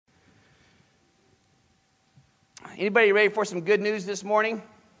Anybody ready for some good news this morning?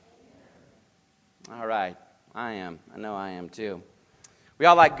 All right, I am. I know I am too. We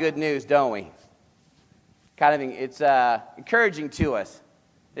all like good news, don't we? It's encouraging to us,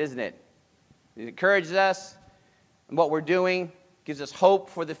 isn't it? It encourages us in what we're doing, gives us hope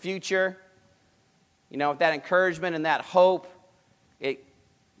for the future. You know, with that encouragement and that hope, it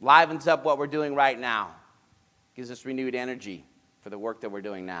livens up what we're doing right now. Gives us renewed energy for the work that we're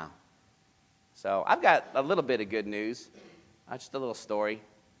doing now. So I've got a little bit of good news, just a little story,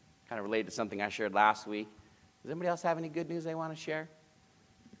 kind of related to something I shared last week. Does anybody else have any good news they want to share?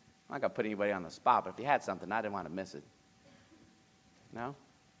 I'm not going to put anybody on the spot, but if you had something, I didn't want to miss it. No?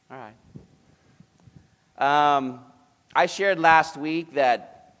 All right. I shared last week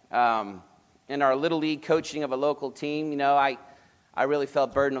that in our Little League coaching of a local team, you know, I really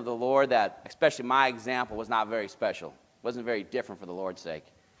felt burden of the Lord that especially my example was not very special. Wasn't very different for the Lord's sake.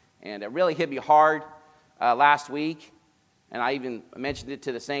 And it really hit me hard last week, and I even mentioned it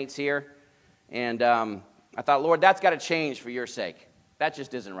to the saints here. And I thought, Lord, that's got to change for your sake. That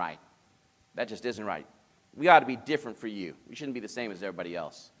just isn't right. That just isn't right. We ought to be different for you. We shouldn't be the same as everybody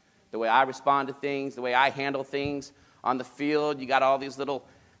else. The way I respond to things, the way I handle things on the field, you got all these little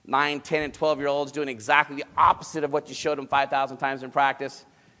 9, 10, and 12-year-olds doing exactly the opposite of what you showed them 5,000 times in practice.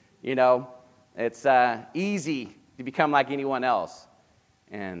 You know, it's easy to become like anyone else.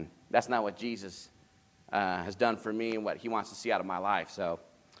 And that's not what Jesus has done for me and what he wants to see out of my life. So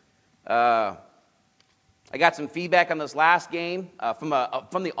I got some feedback on this last game from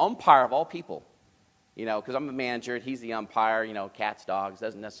the umpire of all people. You know, because I'm a manager, he's the umpire. You know, cats, dogs,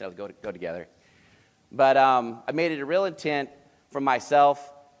 doesn't necessarily go together. But I made it a real intent for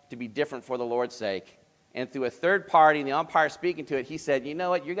myself to be different for the Lord's sake. And through a third party, and the umpire speaking to it, he said, you know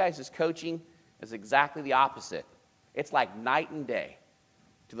what, your guys' coaching is exactly the opposite. It's like night and day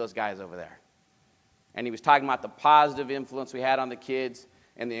to those guys over there. And he was talking about the positive influence we had on the kids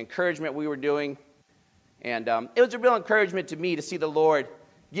and the encouragement we were doing. And it was a real encouragement to me to see the Lord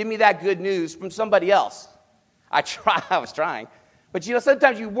give me that good news from somebody else. I was trying. But, you know,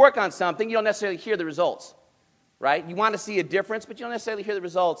 sometimes you work on something, you don't necessarily hear the results, right? You want to see a difference, but you don't necessarily hear the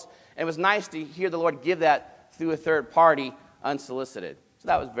results. And it was nice to hear the Lord give that through a third party, unsolicited. So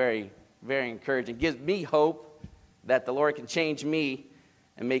that was very, very encouraging. It gives me hope that the Lord can change me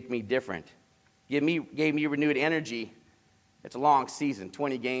and make me different. Gave me renewed energy. It's a long season,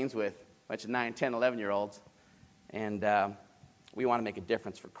 20 games with a bunch of 9, 10, 11-year-olds. And we want to make a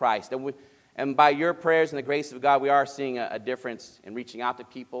difference for Christ. And by your prayers and the grace of God, we are seeing a difference in reaching out to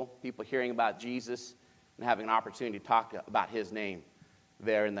people hearing about Jesus, and having an opportunity to talk about his name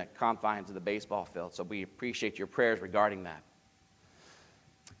there in the confines of the baseball field. So we appreciate your prayers regarding that.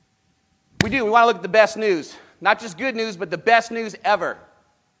 We want to look at the best news. Not just good news, but the best news ever.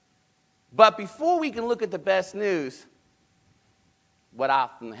 But before we can look at the best news, what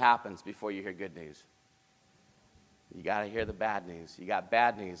often happens before you hear good news? You got to hear the bad news. You got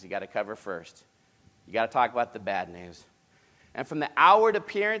bad news you got to cover first. You got to talk about the bad news. And from the outward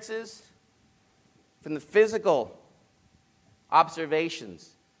appearances, from the physical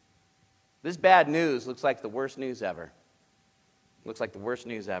observations, this bad news looks like the worst news ever. Looks like the worst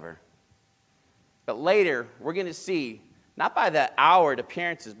news ever. But later, we're going to see, not by the outward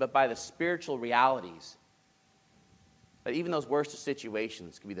appearances, but by the spiritual realities, that even those worst of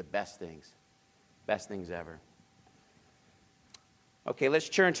situations can be the best things ever. Okay, let's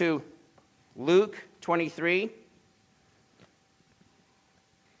turn to Luke 23.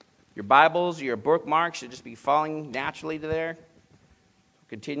 Your Bibles, your bookmarks should just be falling naturally to there.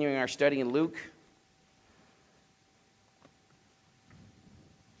 Continuing our study in Luke.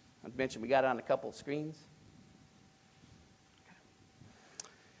 I mentioned we got it on a couple of screens.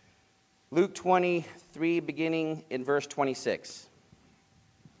 Luke 23, beginning in verse 26.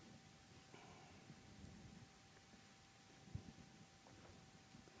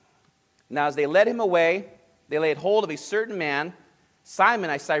 Now as they led him away, they laid hold of a certain man, Simon,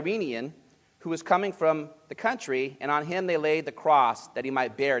 a Cyrenian, who was coming from the country, and on him they laid the cross that he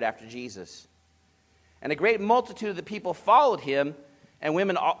might bear it after Jesus. And a great multitude of the people followed him, and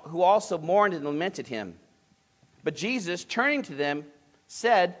women who also mourned and lamented him. But Jesus, turning to them,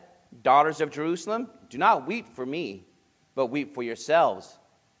 said, Daughters of Jerusalem, do not weep for me, but weep for yourselves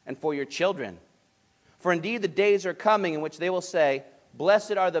and for your children. For indeed the days are coming in which they will say,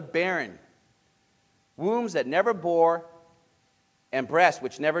 Blessed are the barren, wombs that never bore, and breasts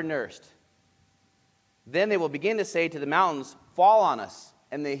which never nursed. Then they will begin to say to the mountains, Fall on us,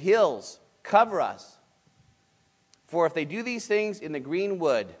 and the hills, cover us. For if they do these things in the green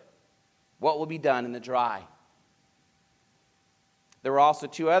wood, what will be done in the dry? There were also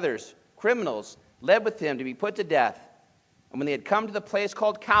two others, criminals, led with him to be put to death. And when they had come to the place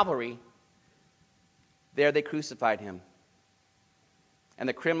called Calvary, there they crucified him. And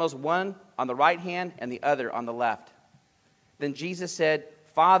the criminals, one on the right hand and the other on the left. Then Jesus said,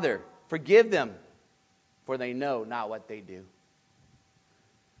 Father, forgive them, for they know not what they do.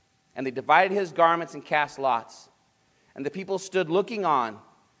 And they divided his garments and cast lots. And the people stood looking on.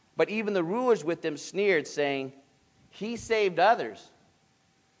 But even the rulers with them sneered, saying, He saved others.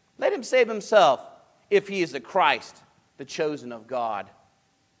 Let him save himself, if he is the Christ, the chosen of God.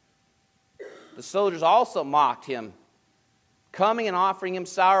 The soldiers also mocked him, coming and offering him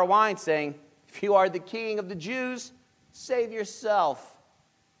sour wine, saying, If you are the king of the Jews, save yourself.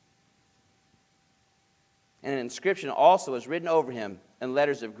 And an inscription also was written over him in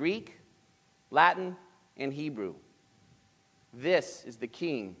letters of Greek, Latin, and Hebrew. This is the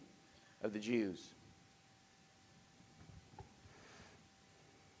King of the Jews.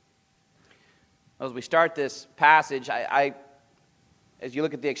 As we start this passage, as you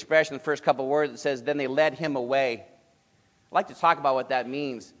look at the expression, the first couple of words, it says, then they led him away. I'd like to talk about what that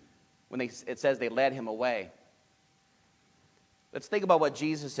means when it says they led him away. Let's think about what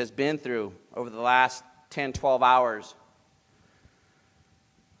Jesus has been through over the last 10, 12 hours.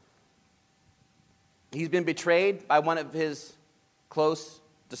 He's been betrayed by one of his close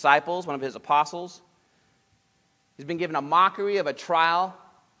disciples, one of his apostles. He's been given a mockery of a trial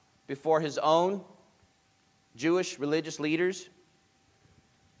before his own Jewish religious leaders.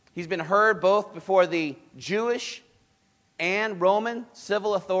 He's been heard both before the Jewish and Roman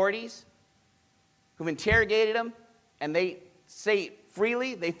civil authorities who've interrogated him, and they say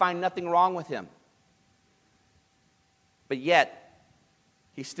freely they find nothing wrong with him. But yet,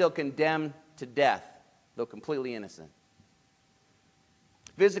 he's still condemned to death, though completely innocent.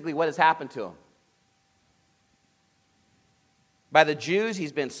 Physically, what has happened to him? By the Jews,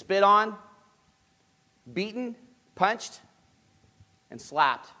 he's been spit on, beaten, punched, and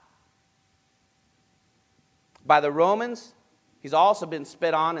slapped. By the Romans, he's also been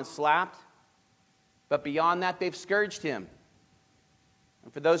spit on and slapped. But beyond that, they've scourged him.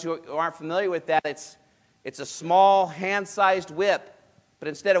 And for those who aren't familiar with that, it's a small, hand-sized whip. But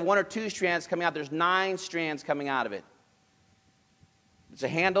instead of 1 or 2 strands coming out, there's 9 strands coming out of it. It's a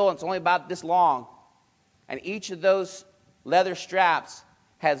handle, and it's only about this long. And each of those leather straps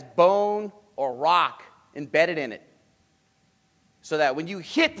has bone or rock embedded in it. So that when you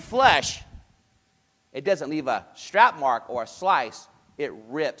hit the flesh, it doesn't leave a strap mark or a slice. It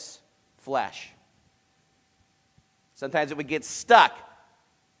rips flesh. Sometimes it would get stuck,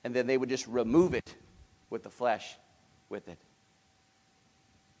 and then they would just remove it with the flesh with it.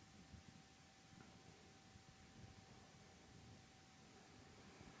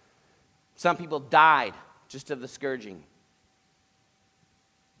 Some people died just of the scourging.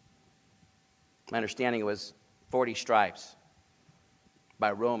 My understanding it was 40 stripes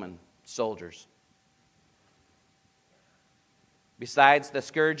by Roman soldiers. Besides the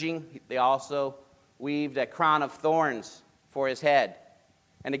scourging, they also weaved a crown of thorns for his head.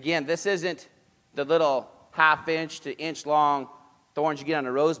 And again, this isn't the little half-inch to inch-long thorns you get on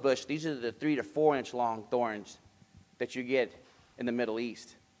a rose bush. These are the 3 to 4 inch long thorns that you get in the Middle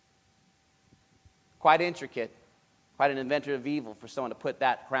East. Quite intricate, quite an inventor of evil for someone to put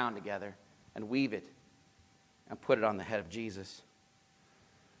that crown together and weave it and put it on the head of Jesus.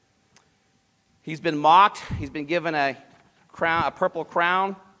 He's been mocked. He's been given a purple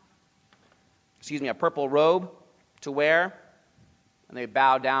robe to wear, and they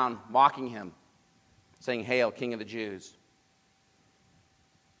bow down, mocking him, saying, "Hail, King of the Jews."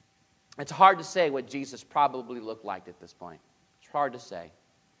 It's hard to say what Jesus probably looked like at this point. It's hard to say.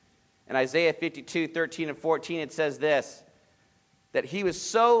 In Isaiah 52, 13 and 14, it says this, that he was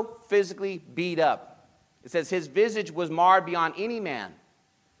so physically beat up. It says his visage was marred beyond any man.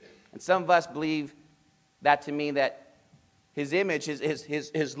 And some of us believe that to mean that his image,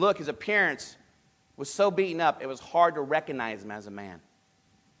 his look, his appearance was so beaten up, it was hard to recognize him as a man.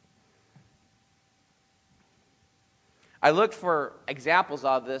 I looked for examples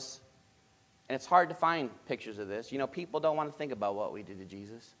of this, and it's hard to find pictures of this. You know, people don't want to think about what we did to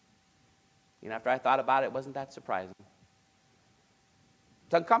Jesus. You know, after I thought about it, it wasn't that surprising.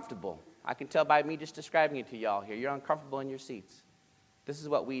 It's uncomfortable. I can tell by me just describing it to y'all here. You're uncomfortable in your seats. This is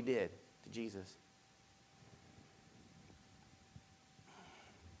what we did to Jesus.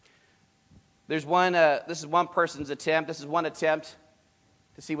 This is one person's attempt. This is one attempt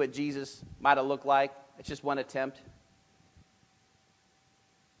to see what Jesus might have looked like. It's just one attempt.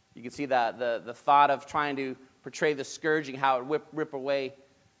 You can see the thought of trying to portray the scourging, how it would rip away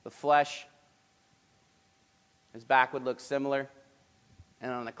the flesh. His back would look similar.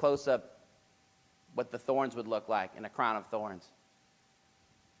 And on the close-up, what the thorns would look like in a crown of thorns.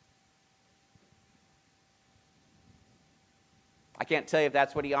 I can't tell you if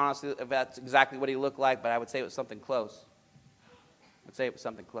that's exactly what he looked like, but I would say it was something close.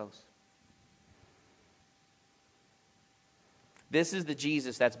 This is the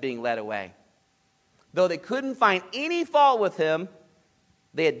Jesus that's being led away. Though they couldn't find any fault with him,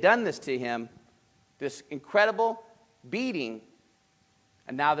 they had done this to him, this incredible beating,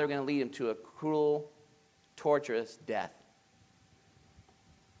 and now they're going to lead him to a cruel, torturous death.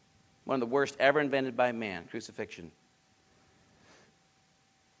 One of the worst ever invented by man, crucifixion.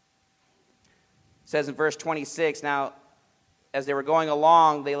 It says in verse 26, now, as they were going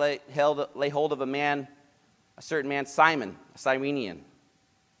along, they lay hold of a certain man, Simon, a Cyrenian.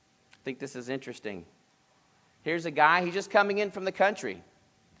 I think this is interesting. Here's a guy, he's just coming in from the country.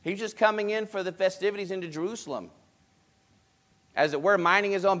 He's just coming in for the festivities into Jerusalem. As it were,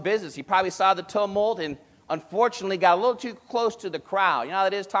 minding his own business. He probably saw the tumult and unfortunately got a little too close to the crowd. You know how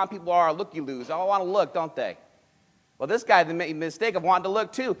it is, Tom? People are looky-loos. They all want to look, don't they? Well, this guy made the mistake of wanting to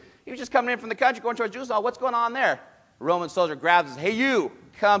look too. He was just coming in from the country, going towards Jerusalem. What's going on there? A Roman soldier grabs him and says, hey, you,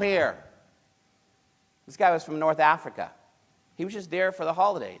 come here. This guy was from North Africa. He was just there for the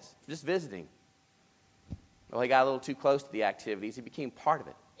holidays, just visiting. Well, he got a little too close to the activities. He became part of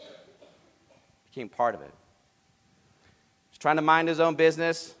it. He was trying to mind his own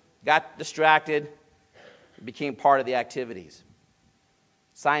business, got distracted, became part of the activities.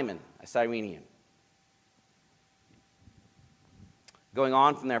 Simon, a Cyrenian. Going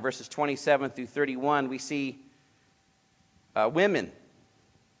on from there, verses 27 through 31, we see women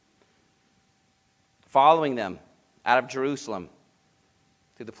following them out of Jerusalem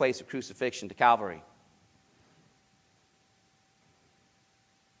to the place of crucifixion, to Calvary.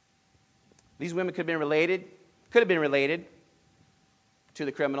 These women could have been related to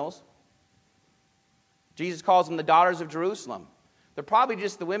the criminals. Jesus calls them the daughters of Jerusalem. They're probably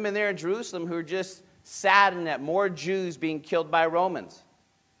just the women there in Jerusalem who are just saddened at more Jews being killed by Romans.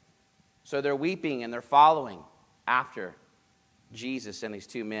 So they're weeping and they're following after Jesus and these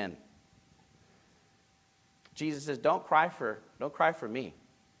two men. Jesus says, don't cry for me.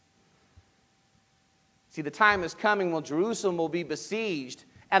 See, the time is coming when Jerusalem will be besieged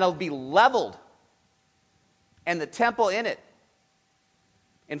and it'll be leveled, and the temple in it.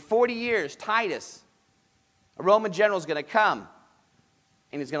 In 40 years, Titus, a Roman general, is going to come,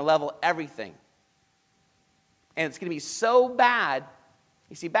 and he's going to level everything. And it's going to be so bad.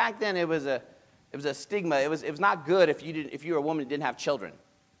 You see, back then it was a stigma. It was not good if you were a woman and didn't have children.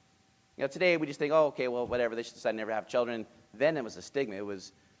 You know, today we just think, oh, okay, well, whatever. They should decide never to have children. Then it was a stigma. It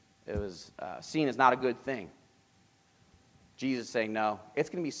was seen as not a good thing. Jesus is saying, no, it's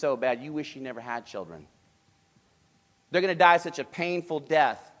going to be so bad, you wish you never had children. They're going to die such a painful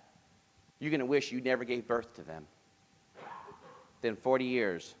death, you're going to wish you never gave birth to them. Then 40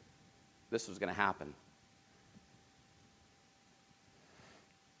 years, this was going to happen.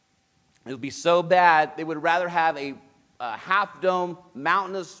 It would be so bad, they would rather have a half-dome,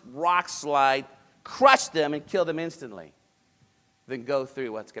 mountainous rock slide crush them and kill them instantly than go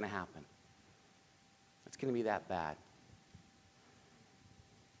through what's going to happen. It's going to be that bad.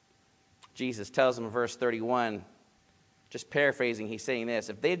 Jesus tells them in verse 31, just paraphrasing, he's saying this,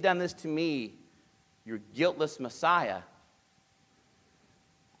 if they've done this to me, your guiltless Messiah,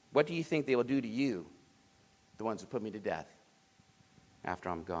 what do you think they will do to you, the ones who put me to death, after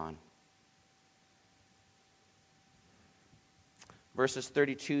I'm gone? Verses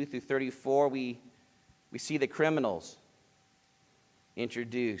 32 through 34, we see the criminals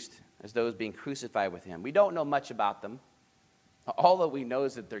introduced as those being crucified with him. We don't know much about them. All that we know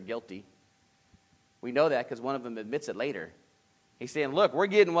is that they're guilty. We know that because one of them admits it later. He's saying, look, we're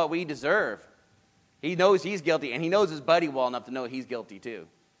getting what we deserve. He knows he's guilty, and he knows his buddy well enough to know he's guilty too.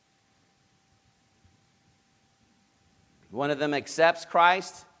 One of them accepts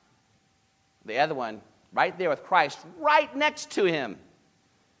Christ. The other one, right there with Christ, right next to him,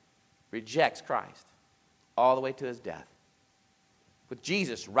 rejects Christ all the way to his death. With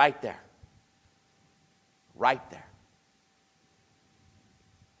Jesus right there. Right there.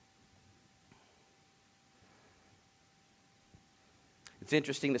 It's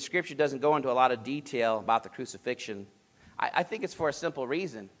interesting, the scripture doesn't go into a lot of detail about the crucifixion. I think it's for a simple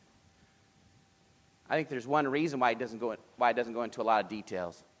reason. I think there's one reason why it doesn't go into a lot of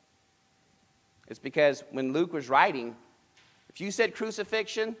details. It's because when Luke was writing, if you said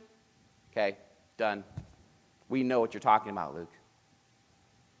crucifixion, okay, done. We know what you're talking about, Luke.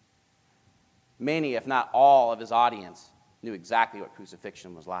 Many, if not all, of his audience knew exactly what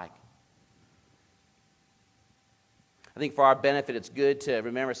crucifixion was like. I think for our benefit, it's good to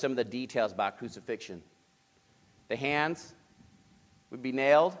remember some of the details about crucifixion. The hands would be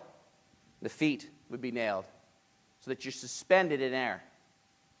nailed. The feet would be nailed so that you're suspended in air.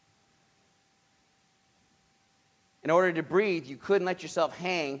 In order to breathe, you couldn't let yourself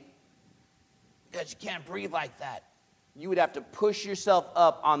hang because you can't breathe like that. You would have to push yourself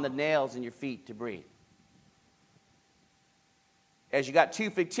up on the nails in your feet to breathe. As you got too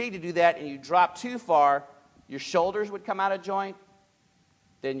fatigued to do that and you dropped too far, your shoulders would come out of joint,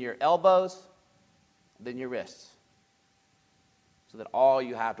 then your elbows, then your wrists. So that all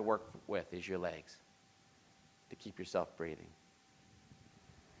you have to work with is your legs to keep yourself breathing.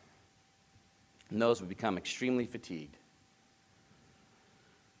 And those would become extremely fatigued.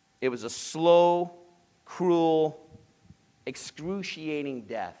 It was a slow, cruel, excruciating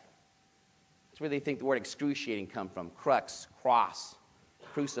death. That's where they think the word excruciating comes from. Crux, cross,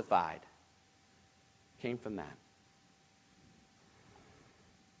 crucified. Came from that.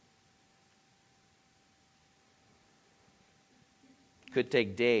 Could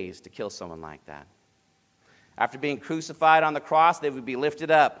take days to kill someone like that. After being crucified on the cross, they would be lifted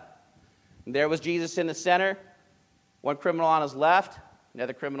up. And there was Jesus in the center, one criminal on his left,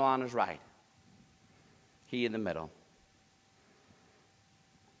 another criminal on his right. He in the middle.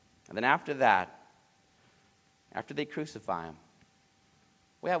 And then after that, after they crucify him,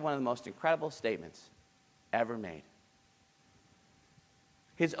 we have one of the most incredible statements ever made.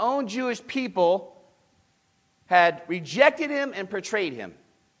 His own Jewish people had rejected him and betrayed him.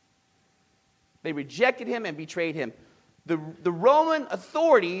 They rejected him and betrayed him. The Roman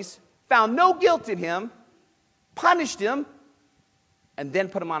authorities found no guilt in him, punished him, and then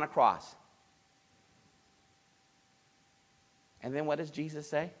put him on a cross. And then what does Jesus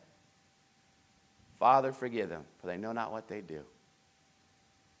say? Father, forgive them, for they know not what they do.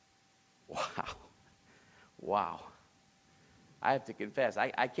 Wow. Wow. I have to confess,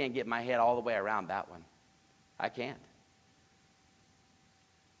 I can't get my head all the way around that one. I can't.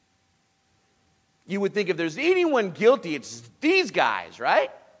 You would think if there's anyone guilty, it's these guys, right?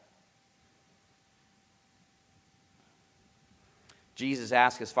 Jesus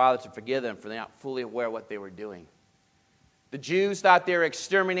asked his Father to forgive them, for they're not fully aware of what they were doing. The Jews thought they were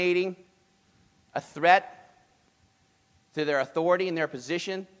exterminating a threat to their authority and their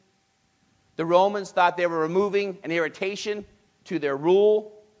position. The Romans thought they were removing an irritation to their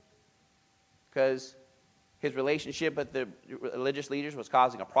rule because his relationship with the religious leaders was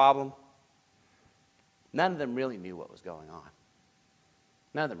causing a problem. None of them really knew what was going on.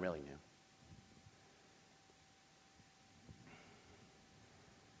 None of them really knew.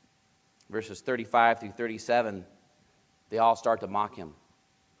 Verses 35 through 37, they all start to mock him.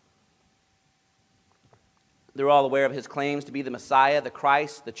 They're all aware of his claims to be the Messiah, the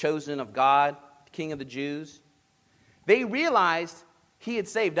Christ, the chosen of God, the King of the Jews. They realized he had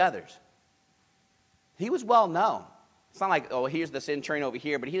saved others. He was well known. It's not like, oh, here's the centurion over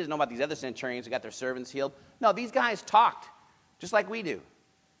here, but he doesn't know about these other centurions who got their servants healed. No, these guys talked just like we do.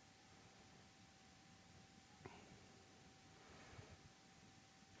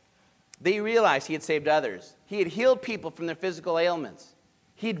 They realized he had saved others. He had healed people from their physical ailments.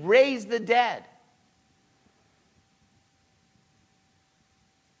 He'd raised the dead.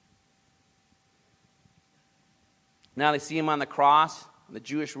 Now they see him on the cross. The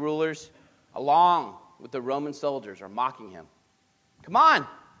Jewish rulers, along with the Roman soldiers, are mocking him. Come on.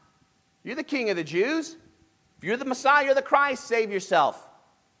 You're the king of the Jews. If you're the Messiah, you're the Christ, save yourself.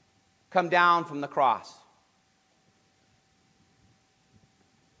 Come down from the cross.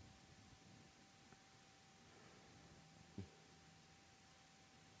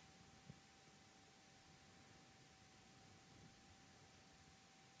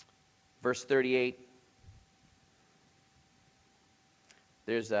 Verse 38.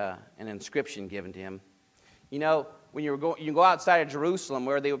 There's an inscription given to him. You know, when you go outside of Jerusalem,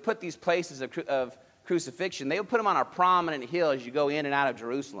 where they would put these places of crucifixion, they would put them on a prominent hill as you go in and out of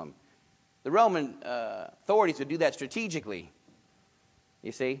Jerusalem. The Roman authorities would do that strategically,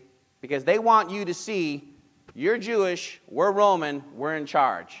 you see, because they want you to see, you're Jewish, we're Roman, we're in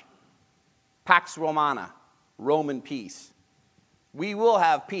charge. Pax Romana, Roman peace. We will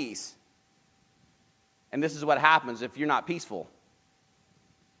have peace. And this is what happens if you're not peaceful.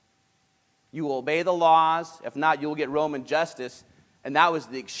 You will obey the laws. If not, you will get Roman justice. And that was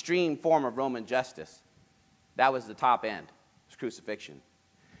the extreme form of Roman justice. That was the top end. It was crucifixion.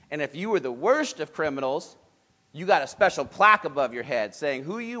 And if you were the worst of criminals, you got a special plaque above your head saying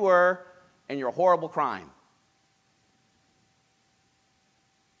who you were and your horrible crime.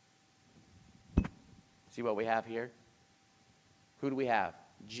 See what we have here? Who do we have?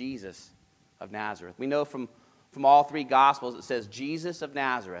 Jesus of Nazareth. We know from from all three Gospels, it says, Jesus of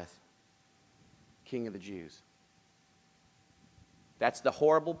Nazareth, King of the Jews. That's the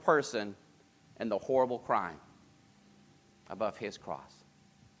horrible person and the horrible crime above his cross.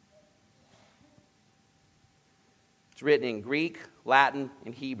 It's written in Greek, Latin,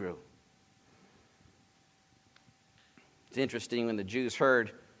 and Hebrew. It's interesting when the Jews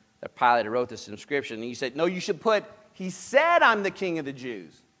heard that Pilate wrote this inscription, and he said, no, you should put, he said I'm the King of the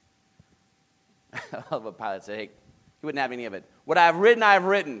Jews. I love what Pilate said. Hey, he wouldn't have any of it. What I have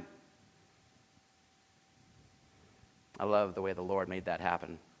written. I love the way the Lord made that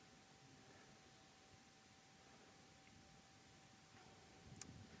happen.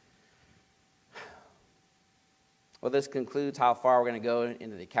 Well, this concludes how far we're going to go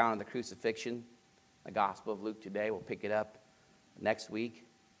into the account of the crucifixion, the Gospel of Luke today. We'll pick it up next week.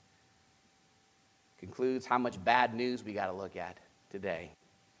 Concludes how much bad news we got to look at today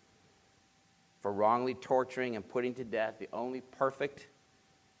for wrongly torturing and putting to death the only perfect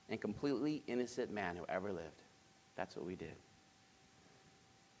and completely innocent man who ever lived. That's what we did.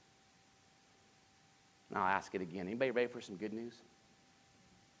 Now I'll ask it again. Anybody ready for some good news?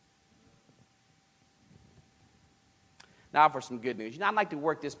 Now for some good news. I'd like to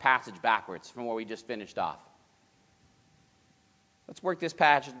work this passage backwards from where we just finished off. Let's work this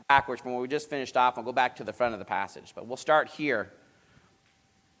passage backwards from where we just finished off and go back to the front of the passage. But we'll start here.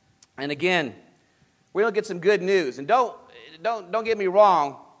 And again, we're going to get some good news. And don't get me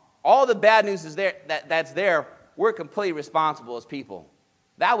wrong. All the bad news is there. That's there. We're completely responsible as people.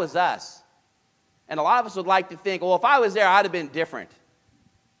 That was us. And a lot of us would like to think, well, if I was there, I'd have been different.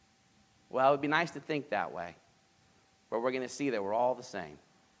 Well, it would be nice to think that way. But we're going to see that we're all the same.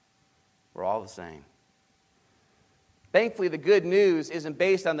 We're all the same. Thankfully, the good news isn't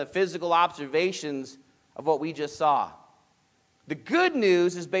based on the physical observations of what we just saw. The good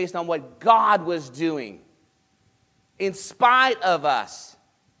news is based on what God was doing in spite of us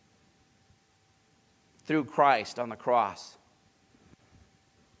through Christ on the cross.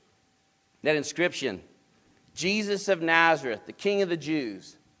 That inscription, Jesus of Nazareth, the King of the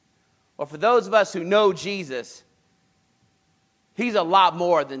Jews. Well, for those of us who know Jesus, he's a lot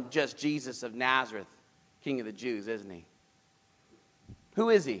more than just Jesus of Nazareth, King of the Jews, isn't he?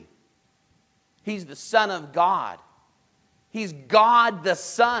 Who is he? He's the Son of God. He's God the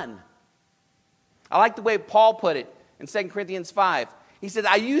Son. I like the way Paul put it in 2 Corinthians 5. He said,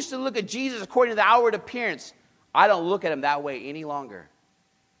 I used to look at Jesus according to the outward appearance. I don't look at him that way any longer.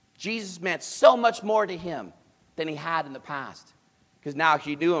 Jesus meant so much more to him than he had in the past, because now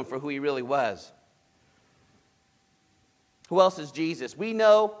he knew him for who he really was. Who else is Jesus? We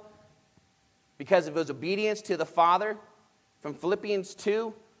know because of his obedience to the Father from Philippians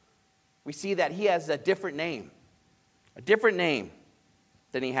 2, we see that he has a different name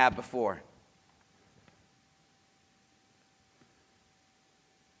than he had before.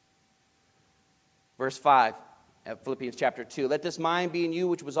 Verse 5 of Philippians chapter 2, let this mind be in you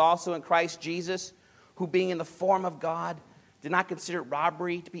which was also in Christ Jesus, who being in the form of God did not consider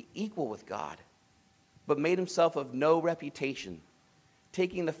robbery to be equal with God, but made himself of no reputation,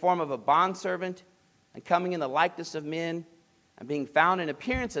 taking the form of a bondservant and coming in the likeness of men, and being found in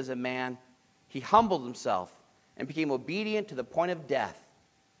appearance as a man, he humbled himself and became obedient to the point of death,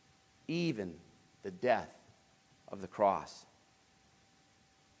 even the death of the cross.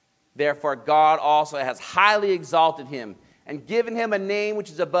 Therefore God also has highly exalted him and given him a name which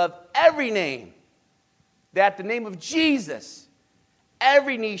is above every name, that at the name of Jesus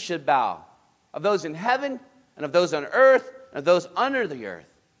every knee should bow, of those in heaven and of those on earth and of those under the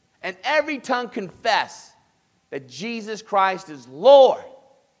earth, and every tongue confess that Jesus Christ is Lord,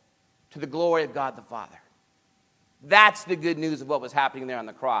 to the glory of God the Father. That's the good news of what was happening there on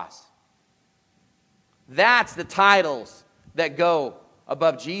the cross. That's the titles that go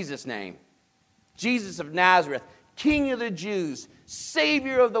above Jesus' name. Jesus of Nazareth, King of the Jews,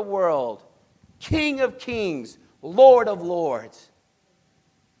 Savior of the world, King of kings, Lord of lords.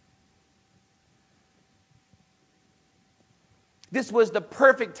 This was the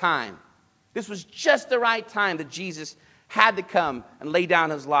perfect time. This was just the right time that Jesus had to come and lay down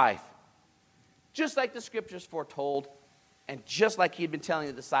his life. Just like the scriptures foretold, and just like he had been telling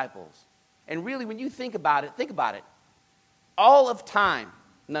the disciples. And really, when you think about it. All of time,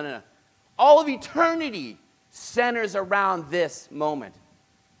 all of eternity centers around this moment.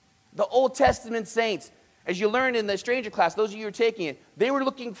 The Old Testament saints, as you learned in the stranger class, those of you who are taking it, they were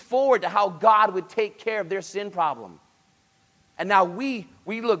looking forward to how God would take care of their sin problem. And now we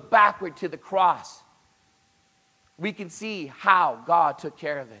look backward to the cross. We can see how God took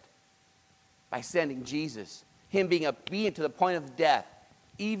care of it by sending Jesus, him being obedient to the point of death,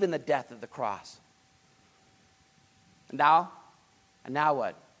 even the death of the cross. And now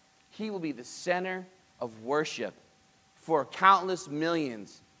what? He will be the center of worship for countless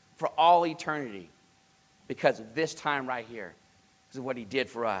millions for all eternity because of this time right here. This is what he did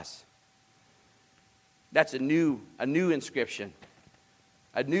for us. That's a new inscription,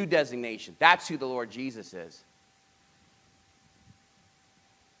 a new designation. That's who the Lord Jesus is.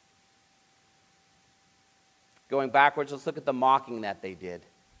 Going backwards, let's look at the mocking that they did.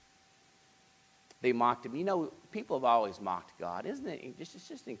 They mocked him. You know, people have always mocked God. Isn't it? It's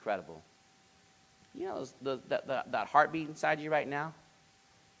just incredible. You know that heartbeat inside you right now?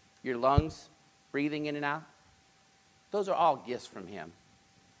 Your lungs breathing in and out? Those are all gifts from him.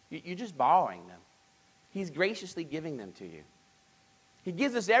 You're just borrowing them. He's graciously giving them to you. He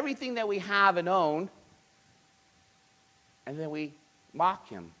gives us everything that we have and own, and then we mock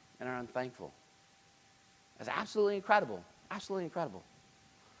him and are unthankful. That's absolutely incredible. Absolutely incredible.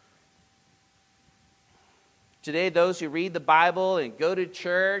 Today, those who read the Bible and go to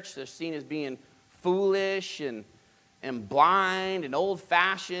church, they're seen as being foolish and blind and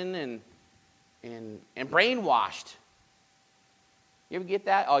old-fashioned and brainwashed. You ever get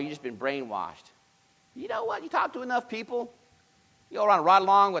that? Oh, you've just been brainwashed. You know what? You talk to enough people, you go around right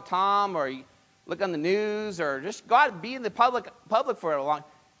along with Tom, or you look on the news, or just go out and be in the public for a long.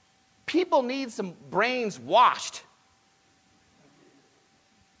 People need some brains washed.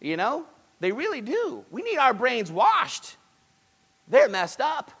 You know? They really do. We need our brains washed. They're messed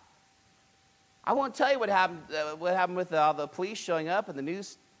up. I won't tell you what happened with the police showing up and the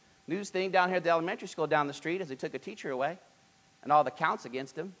news thing down here at the elementary school down the street as they took a teacher away and all the counts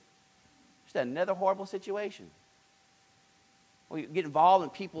against him. Just another horrible situation. We get involved in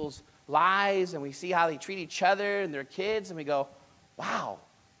people's lives and we see how they treat each other and their kids and we go, wow,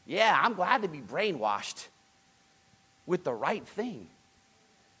 yeah, I'm glad to be brainwashed with the right thing.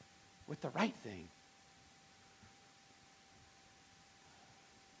 With the right thing.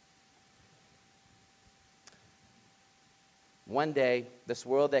 One day, this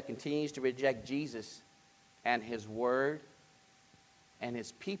world that continues to reject Jesus and his word and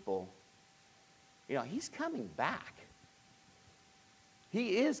his people, you know, he's coming back.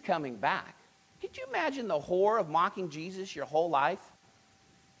 He is coming back. Could you imagine the horror of mocking Jesus your whole life?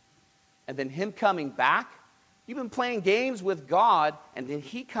 And then him coming back? You've been playing games with God, and then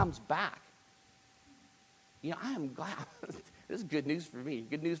he comes back. You know, I am glad. This is good news for me.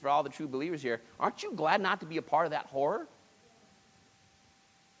 Good news for all the true believers here. Aren't you glad not to be a part of that horror?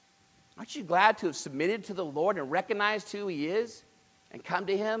 Aren't you glad to have submitted to the Lord and recognized who he is and come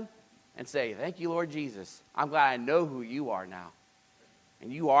to him and say, thank you, Lord Jesus. I'm glad I know who you are now.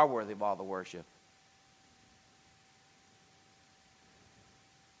 And you are worthy of all the worship.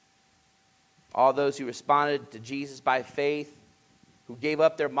 All those who responded to Jesus by faith, who gave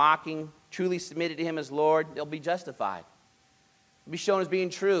up their mocking, truly submitted to him as Lord, they'll be justified. They'll be shown as being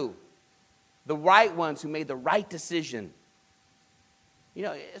true. The right ones who made the right decision. You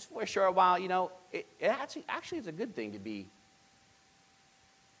know, it's for a short while, you know, it actually is a good thing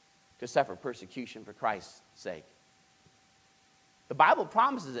to suffer persecution for Christ's sake. The Bible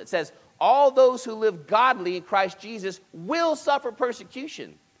promises it. It says, all those who live godly in Christ Jesus will suffer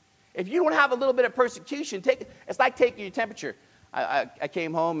persecution. If you don't have a little bit of persecution, it's like taking your temperature. I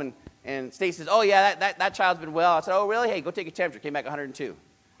came home and Stacy says, oh yeah, that child's been well. I said, oh really? Hey, go take your temperature. Came back 102.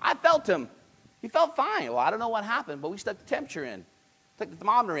 I felt him. He felt fine. Well, I don't know what happened, but we stuck the temperature in. Stuck the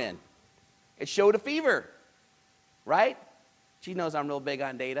thermometer in. It showed a fever, right? She knows I'm real big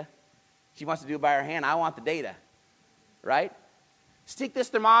on data. She wants to do it by her hand. I want the data, right? Stick this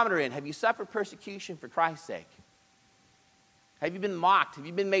thermometer in. Have you suffered persecution for Christ's sake? Have you been mocked? Have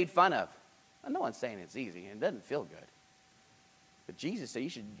you been made fun of? Well, no one's saying it's easy, and it doesn't feel good. But Jesus said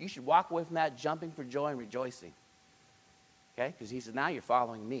you should walk away from that jumping for joy and rejoicing. Okay? Because he said, now you're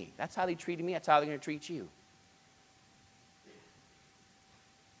following me. That's how they treated me. That's how they're going to treat you.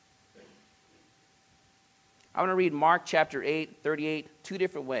 I want to read Mark chapter 8, 38, two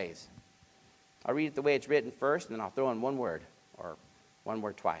different ways. I'll read it the way it's written first, and then I'll throw in one word, or one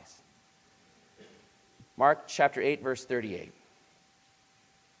word twice. Mark chapter 8, verse 38.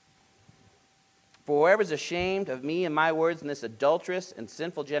 For whoever is ashamed of me and my words in this adulterous and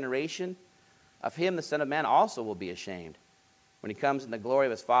sinful generation, of him the Son of Man also will be ashamed when he comes in the glory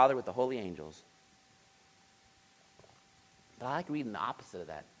of his Father with the holy angels. But I like reading the opposite of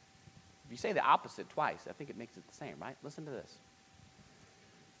that. If you say the opposite twice, I think it makes it the same, right? Listen to this.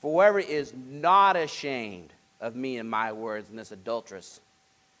 For whoever is not ashamed of me and my words in this adulterous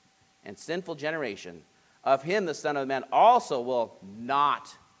and sinful generation, of him the Son of Man also will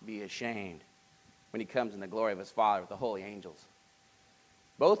not be ashamed when he comes in the glory of his Father with the holy angels.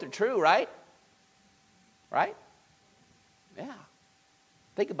 Both are true, right? Right? Yeah.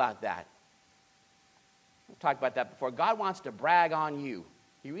 Think about that. We've talked about that before. God wants to brag on you.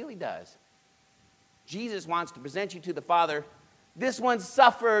 He really does. Jesus wants to present you to the Father. This one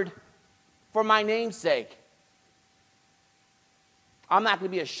suffered for my name's sake. I'm not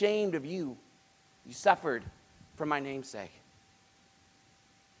going to be ashamed of you. You suffered for my name's sake.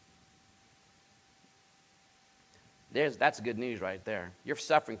 That's good news right there. You're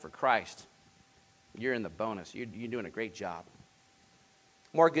suffering for Christ. You're in the bonus. You're doing a great job.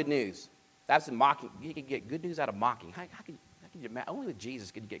 More good news. That's in mocking. You can get good news out of mocking. How can you, only with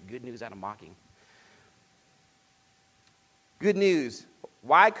Jesus can you get good news out of mocking. Good news.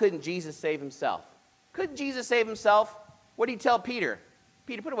 Why couldn't Jesus save himself? Couldn't Jesus save himself? What did he tell Peter?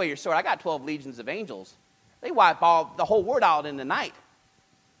 Peter, put away your sword. I got 12 legions of angels. They wipe the whole world out in the night.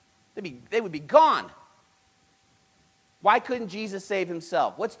 They would be gone. Why couldn't Jesus save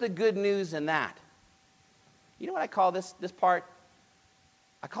himself? What's the good news in that? You know what I call this part?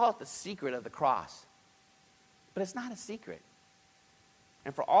 I call it the secret of the cross. But it's not a secret.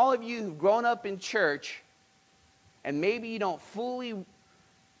 And for all of you who've grown up in church, and maybe you don't fully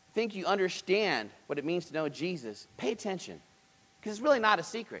think you understand what it means to know Jesus, pay attention. Because it's really not a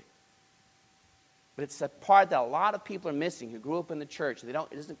secret. But it's a part that a lot of people are missing who grew up in the church. It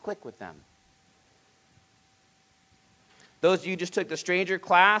doesn't click with them. Those of you who just took the stranger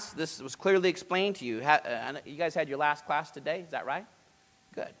class, this was clearly explained to you. You guys had your last class today, is that right?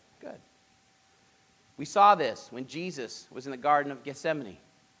 Good. We saw this when Jesus was in the Garden of Gethsemane.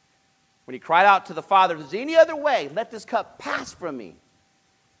 When he cried out to the Father, if there's any other way, let this cup pass from me.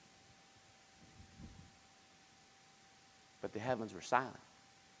 But the heavens were silent.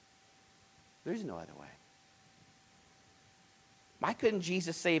 There's no other way. Why couldn't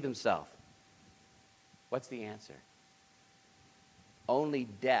Jesus save himself? What's the answer? Only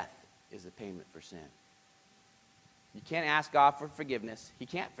death is the payment for sin. You can't ask God for forgiveness. He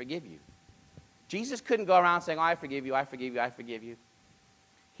can't forgive you. Jesus couldn't go around saying, oh, I forgive you, I forgive you, I forgive you.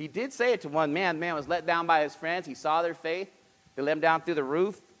 He did say it to one man. The man was let down by his friends. He saw their faith. They let him down through the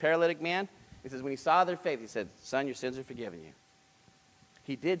roof, paralytic man. He says, when he saw their faith, he said, son, your sins are forgiven you.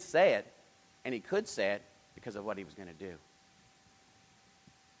 He did say it, and he could say it because of what he was going to do.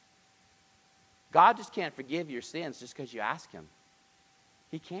 God just can't forgive your sins just because you ask him.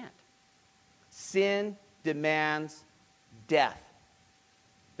 He can't. Sin demands death.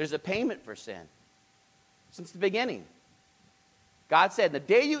 There's a payment for sin. Since the beginning. God said, the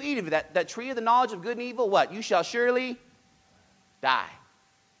day you eat of that tree of the knowledge of good and evil, what? You shall surely die.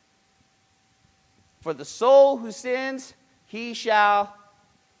 For the soul who sins, he shall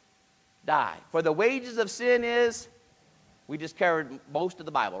die. For the wages of sin is, we just covered most of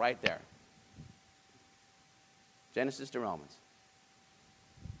the Bible right there. Genesis to Romans.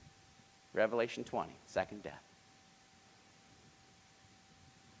 Revelation 20, second death.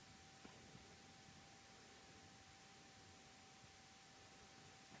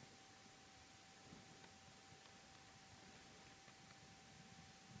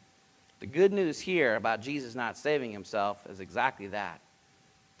 The good news here about Jesus not saving himself is exactly that.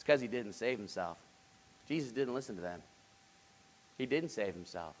 It's because he didn't save himself. Jesus didn't listen to them. He didn't save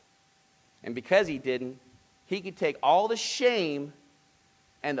himself. And because he didn't, he could take all the shame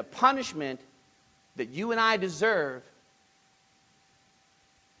and the punishment that you and I deserve.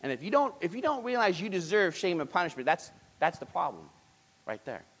 And if you don't realize you deserve shame and punishment, that's the problem right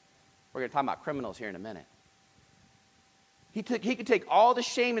there. We're going to talk about criminals here in a minute. He could take all the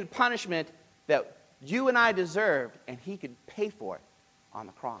shame and punishment that you and I deserved, and he could pay for it on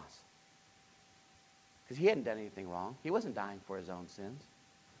the cross. Because he hadn't done anything wrong. He wasn't dying for his own sins.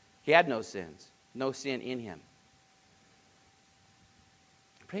 He had no sins, no sin in him.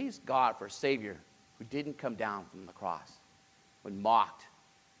 Praise God for a Savior who didn't come down from the cross when mocked.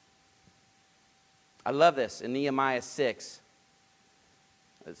 I love this in Nehemiah 6.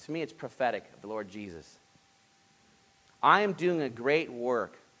 To me, it's prophetic of the Lord Jesus. I am doing a great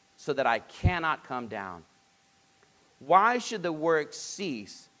work so that I cannot come down. Why should the work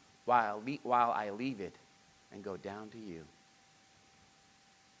cease while I leave it and go down to you?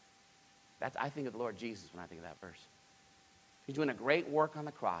 I think of the Lord Jesus when I think of that verse. He's doing a great work on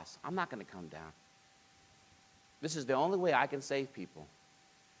the cross. I'm not going to come down. This is the only way I can save people.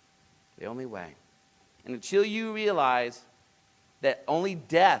 The only way. And until you realize that only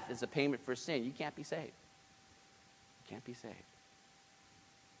death is a payment for sin, you can't be saved. You can't be saved.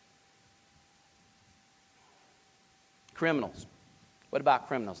 Criminals. What about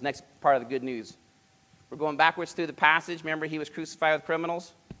criminals? Next part of the good news. We're going backwards through the passage. Remember, he was crucified with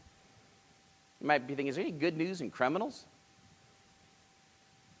criminals. You might be thinking, is there any good news in criminals?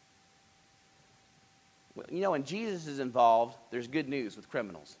 You know, when Jesus is involved, there's good news with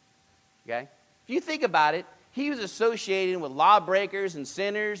criminals. Okay? If you think about it, he was associated with lawbreakers and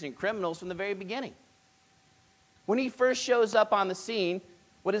sinners and criminals from the very beginning. When he first shows up on the scene,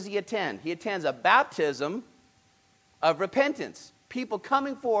 what does he attend? He attends a baptism of repentance. People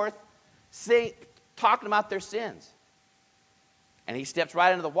coming forth, talking about their sins. And he steps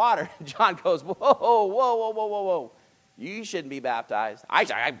right into the water. And John goes, whoa, whoa, whoa, whoa, whoa, whoa. You shouldn't be baptized. I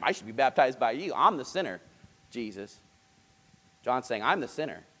should be baptized by you. I'm the sinner, Jesus. John's saying, I'm the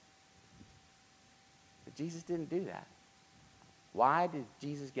sinner. But Jesus didn't do that. Why did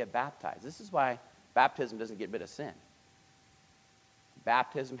Jesus get baptized? This is why baptism doesn't get rid of sin.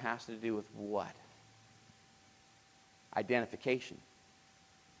 Baptism has to do with what? Identification.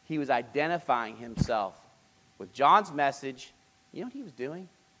 He was identifying himself with John's message. You know what he was doing?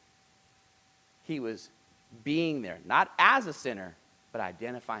 He was being there, not as a sinner, but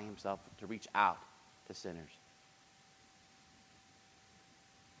identifying himself to reach out to sinners.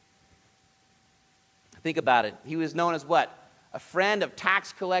 Think about it. He was known as what? A friend of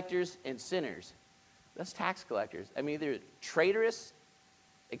tax collectors and sinners. Those tax collectors, I mean, they're traitorous,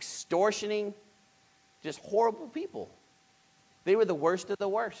 extortioning, just horrible people. They were the worst of the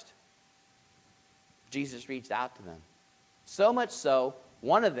worst. Jesus reached out to them. So much so,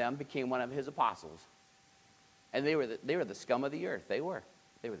 one of them became one of his apostles. And they were the scum of the earth. They were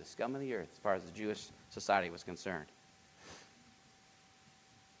the scum of the earth as far as the Jewish society was concerned.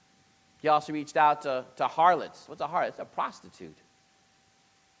 He also reached out to harlots. What's a harlot? It's a prostitute.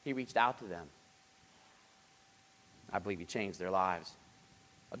 He reached out to them. I believe he changed their lives.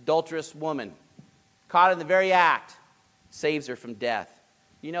 Adulterous woman, caught in the very act, saves her from death.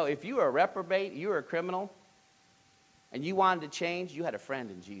 You know, if you were a reprobate, you were a criminal, and you wanted to change, you had a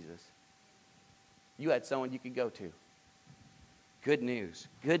friend in Jesus. You had someone you could go to. Good news.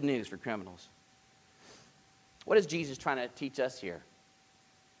 Good news for criminals. What is Jesus trying to teach us here?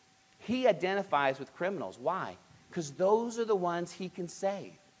 He identifies with criminals. Why? Because those are the ones he can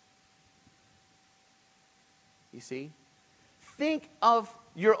save. You see? Think of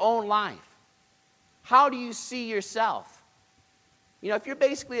your own life. How do you see yourself? You know, if you're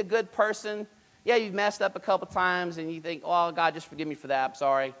basically a good person, yeah, you've messed up a couple times and you think, oh, God, just forgive me for that. I'm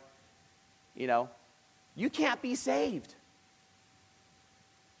sorry. You know, you can't be saved.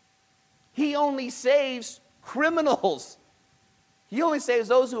 He only saves criminals. He only saves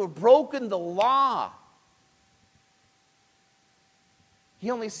those who have broken the law.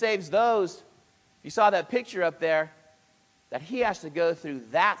 He only saves those, you saw that picture up there, that he has to go through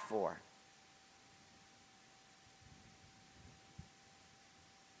that for.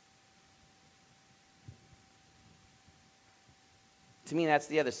 To me, that's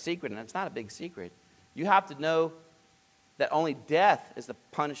the other secret, and it's not a big secret. You have to know that only death is the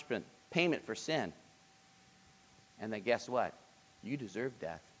punishment, payment for sin. And then guess what? You deserve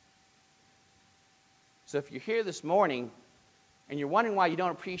death. So if you're here this morning and you're wondering why you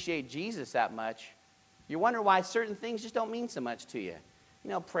don't appreciate Jesus that much, you're wondering why certain things just don't mean so much to you. You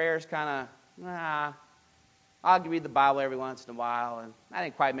know, prayer's kind of, I'll read the Bible every once in a while, and I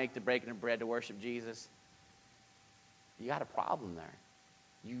didn't quite make the breaking of bread to worship Jesus. You got a problem there.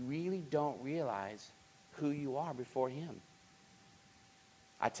 You really don't realize who you are before him.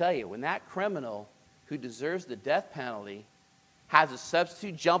 I tell you, when that criminal who deserves the death penalty has a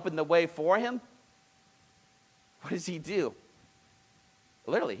substitute jump in the way for him, what does he do?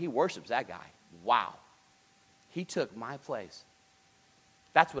 Literally, he worships that guy. Wow. He took my place.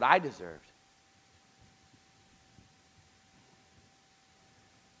 That's what I deserved.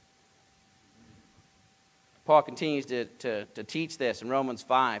 Paul continues to teach this in Romans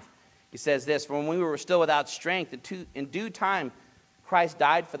 5. He says this, "For when we were still without strength, in due time Christ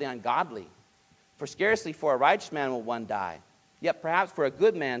died for the ungodly. For scarcely for a righteous man will one die. Yet perhaps for a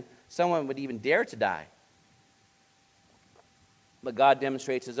good man someone would even dare to die. But God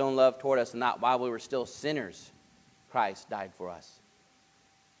demonstrates his own love toward us, and not while we were still sinners, Christ died for us."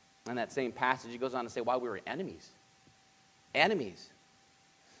 In that same passage, he goes on to say, while we were enemies. Enemies.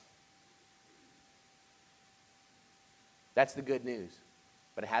 That's the good news.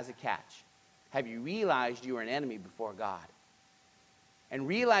 But it has a catch. Have you realized you are an enemy before God? And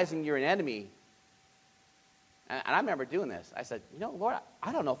realizing you're an enemy, and I remember doing this. I said, you know, Lord,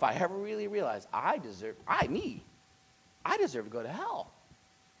 I don't know if I ever really realized I deserve to go to hell.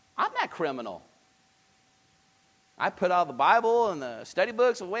 I'm that criminal. I put all the Bible and the study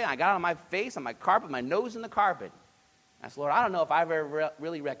books away. I got on my face, on my carpet, my nose in the carpet. I said, Lord, I don't know if I've ever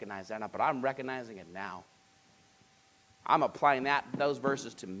really recognized that or not, but I'm recognizing it now. I'm applying those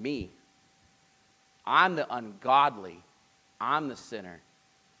verses to me. I'm the ungodly. I'm the sinner.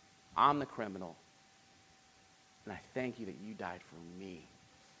 I'm the criminal. And I thank you that you died for me.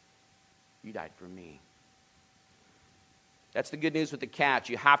 You died for me. That's the good news with the catch.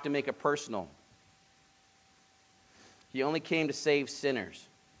 You have to make it personal. He only came to save sinners.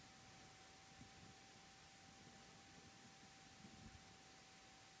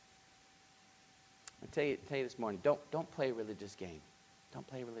 I tell you this morning, don't play a religious game. Don't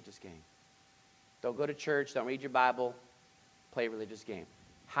play a religious game. Don't go to church. Don't read your Bible. Play a religious game.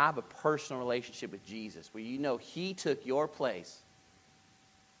 Have a personal relationship with Jesus where you know he took your place.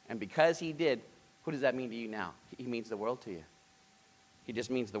 And because he did, what does that mean to you now? He means the world to you. He just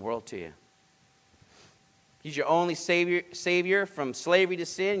means the world to you. He's your only savior from slavery to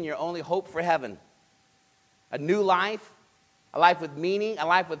sin, your only hope for heaven. A new life, a life with meaning, a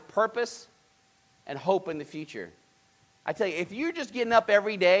life with purpose, and hope in the future. I tell you, if you're just getting up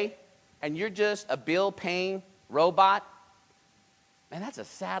every day and you're just a bill-paying robot, man, that's a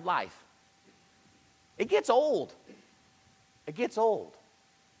sad life. It gets old. It gets old.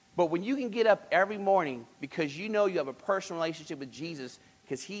 But when you can get up every morning because you know you have a personal relationship with Jesus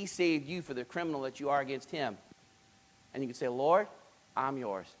because he saved you for the criminal that you are against him, and you can say, Lord, I'm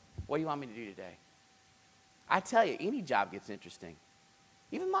yours. What do you want me to do today? I tell you, any job gets interesting.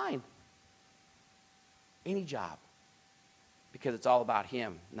 Even mine. Any job. Because it's all about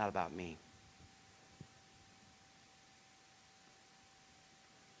him, not about me.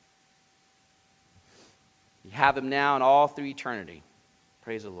 You have him now and all through eternity.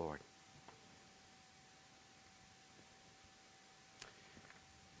 Praise the Lord.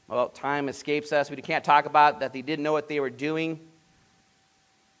 Well, time escapes us. We can't talk about that they didn't know what they were doing.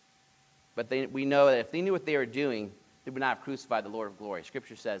 But we know that if they knew what they were doing, they would not have crucified the Lord of glory.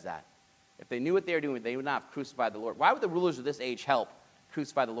 Scripture says that. If they knew what they were doing, they would not have crucified the Lord. Why would the rulers of this age help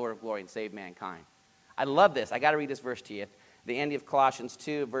crucify the Lord of glory and save mankind? I love this. I got to read this verse to you. The end of Colossians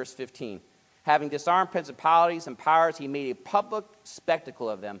 2, verse 15. Having disarmed principalities and powers, he made a public spectacle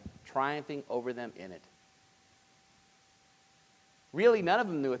of them, triumphing over them in it. Really, none of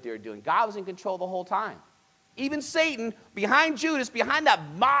them knew what they were doing. God was in control the whole time. Even Satan, behind Judas, behind that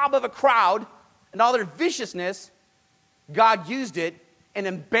mob of a crowd and all their viciousness, God used it and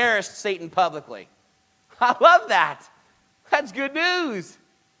embarrassed Satan publicly. I love that. That's good news.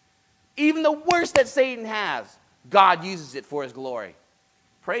 Even the worst that Satan has, God uses it for his glory.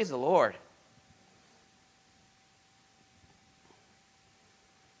 Praise the Lord.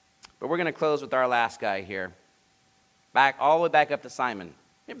 But we're going to close with our last guy here. All the way back up to Simon.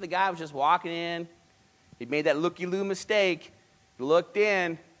 Remember the guy was just walking in. He made that looky-loo mistake. He looked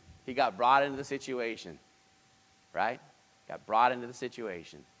in. He got brought into the situation. Right? Got brought into the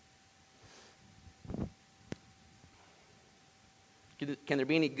situation. Can there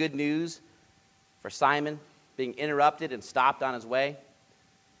be any good news for Simon being interrupted and stopped on his way?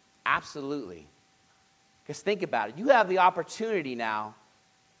 Absolutely. Because think about it. You have the opportunity now,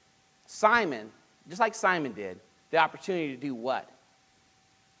 Simon, just like Simon did, the opportunity to do what?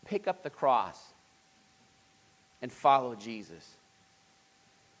 Pick up the cross and follow Jesus.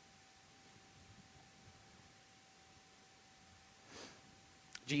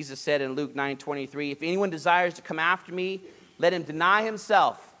 Jesus said in Luke 9:23, if anyone desires to come after me, let him deny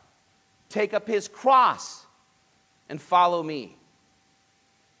himself, take up his cross, and follow me.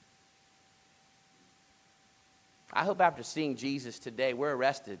 I hope after seeing Jesus today, we're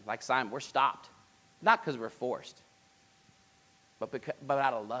arrested like Simon. We're stopped. Not because we're forced, but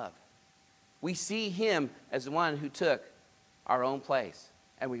out of love. We see him as the one who took our own place,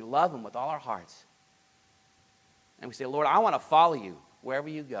 and we love him with all our hearts. And we say, Lord, I want to follow you wherever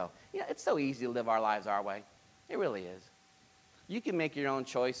you go. You know, it's so easy to live our lives our way. It really is. You can make your own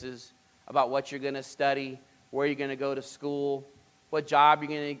choices about what you're going to study, where you're going to go to school, what job you're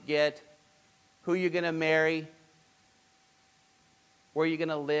going to get, who you're going to marry, where you're going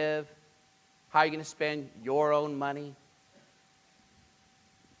to live, how you're going to spend your own money.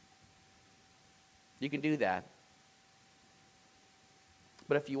 You can do that.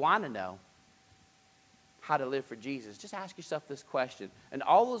 But if you want to know how to live for Jesus, just ask yourself this question. And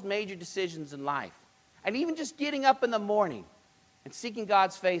all those major decisions in life, and even just getting up in the morning and seeking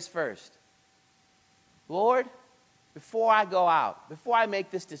God's face first. Lord, before I go out, before I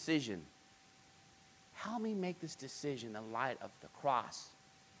make this decision, help me make this decision in light of the cross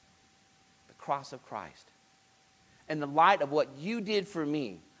of Christ, in the light of what you did for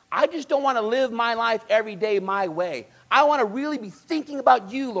me. I just don't want to live my life every day my way. I want to really be thinking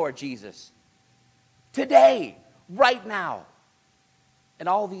about you, Lord Jesus, today, right now, in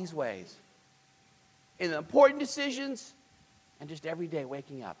all these ways, in the important decisions, and just every day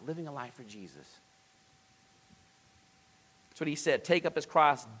waking up, living a life for Jesus. That's what he said. Take up his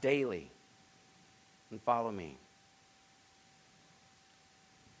cross daily and follow me.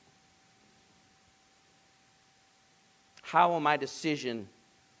 how will my decision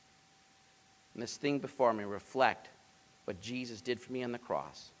and this thing before me reflect what Jesus did for me on the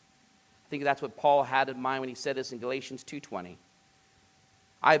cross? I think that's what Paul had in mind when he said this in Galatians 2:20.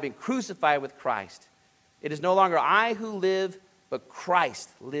 I have been crucified with Christ. It is no longer I who live, but Christ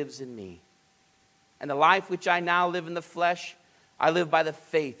lives in me. And the life which I now live in the flesh, I live by the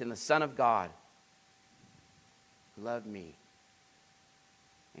faith in the Son of God, who loved me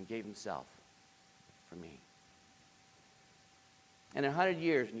and gave himself for me. And in 100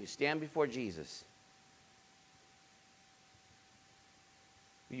 years, when you stand before Jesus,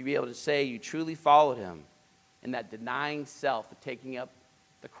 will you be able to say you truly followed him in that denying self, the taking up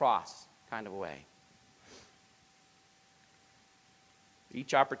the cross kind of a way?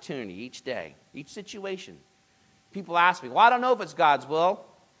 Each opportunity, each day, each situation. People ask me, well, I don't know if it's God's will.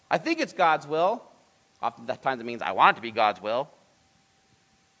 I think it's God's will. Oftentimes it means I want it to be God's will.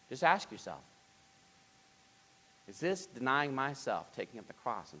 Just ask yourself, is this denying myself, taking up the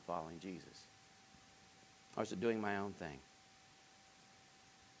cross and following Jesus? Or is it doing my own thing?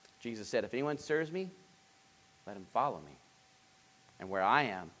 Jesus said, if anyone serves me, let him follow me. And where I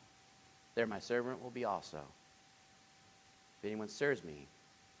am, there my servant will be also. If anyone serves me,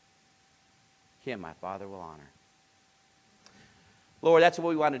 him my Father will honor. Lord, that's what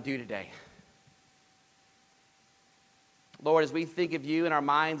we want to do today. Lord, as we think of you in our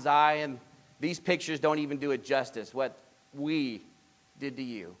mind's eye, and these pictures don't even do it justice, what we did to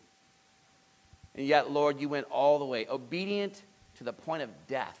you. And yet, Lord, you went all the way, obedient to the point of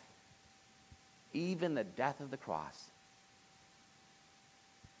death, even the death of the cross.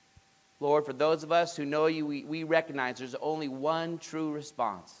 Lord, for those of us who know you, we recognize there's only one true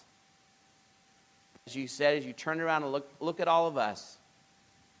response. As you said, as you turn around and look at all of us,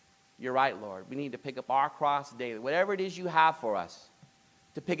 you're right, Lord. We need to pick up our cross daily. Whatever it is you have for us,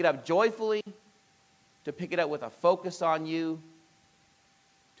 to pick it up joyfully, to pick it up with a focus on you,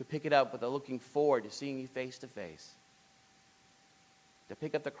 to pick it up with a looking forward to seeing you face to face, to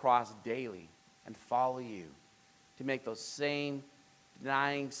pick up the cross daily and follow you, to make those same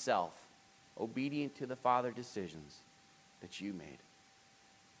denying self, obedient to the Father decisions that you made.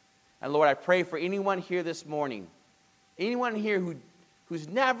 And Lord, I pray for anyone here this morning, anyone here who's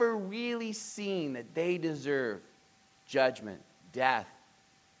never really seen that they deserve judgment, death,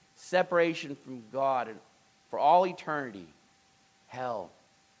 separation from God, and for all eternity, hell.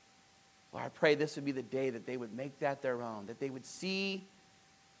 Lord, I pray this would be the day that they would make that their own, that they would see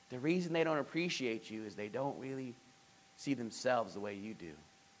the reason they don't appreciate you is they don't really see themselves the way you do.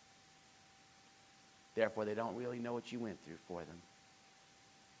 Therefore, they don't really know what you went through for them.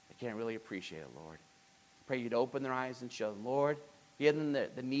 They can't really appreciate it, Lord. I pray you'd open their eyes and show them, Lord, give them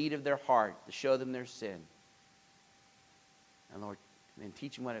the need of their heart to show them their sin. And Lord, and then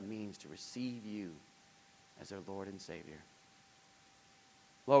teach them what it means to receive you as their Lord and Savior.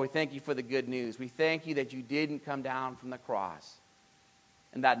 Lord, we thank you for the good news. We thank you that you didn't come down from the cross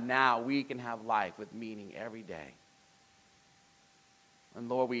and that now we can have life with meaning every day. And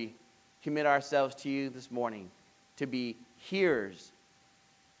Lord, we commit ourselves to you this morning to be hearers.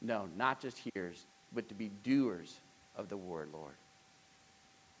 No, not just hearers, but to be doers of the word, Lord.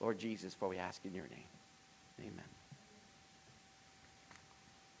 Lord Jesus, for we ask in your name. Amen.